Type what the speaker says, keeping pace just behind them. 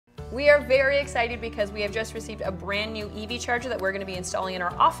We are very excited because we have just received a brand new EV charger that we're going to be installing in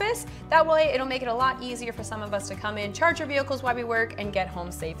our office. That way it'll make it a lot easier for some of us to come in, charge our vehicles while we work, and get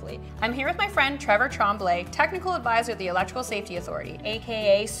home safely. I'm here with my friend Trevor Tremblay, technical advisor at the Electrical Safety Authority,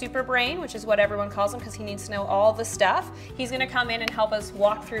 aka Super Brain, which is what everyone calls him because he needs to know all the stuff. He's going to come in and help us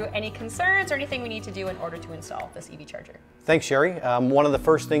walk through any concerns or anything we need to do in order to install this EV charger. Thanks, Sherry. One of the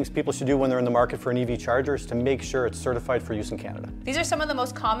first things people should do when they're in the market for an EV charger is to make sure it's certified for use in Canada. These are some of the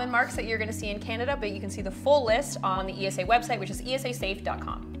most common marks that you're going to see in Canada, but you can see the full list on the ESA website, which is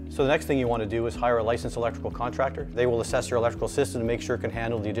esasafe.com. So the next thing you want to do is hire a licensed electrical contractor. They will assess your electrical system to make sure it can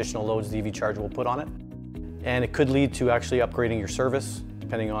handle the additional loads the EV charger will put on it. And it could lead to actually upgrading your service,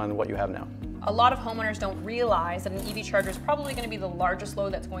 depending on what you have now. A lot of homeowners don't realize that an EV charger is probably going to be the largest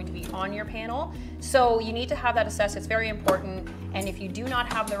load that's going to be on your panel. So you need to have that assessed. It's very important. And if you do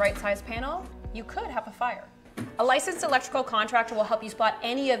not have the right size panel, you could have a fire. A licensed electrical contractor will help you spot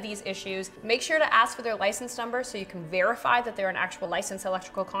any of these issues. Make sure to ask for their license number so you can verify that they're an actual licensed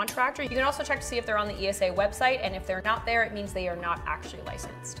electrical contractor. You can also check to see if they're on the ESA website, and if they're not there, it means they are not actually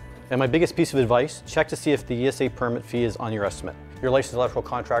licensed. And my biggest piece of advice, check to see if the ESA permit fee is on your estimate. Your licensed electrical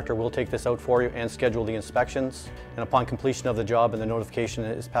contractor will take this out for you and schedule the inspections. And upon completion of the job and the notification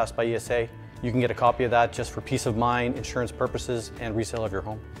is passed by ESA, you can get a copy of that just for peace of mind, insurance purposes, and resale of your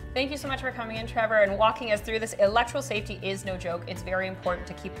home. Thank you so much for coming in, Trevor, and walking us through this. Electrical safety is no joke. It's very important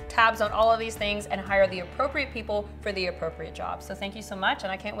to keep tabs on all of these things and hire the appropriate people for the appropriate job. So thank you so much,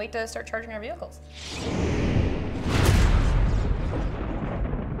 and I can't wait to start charging our vehicles.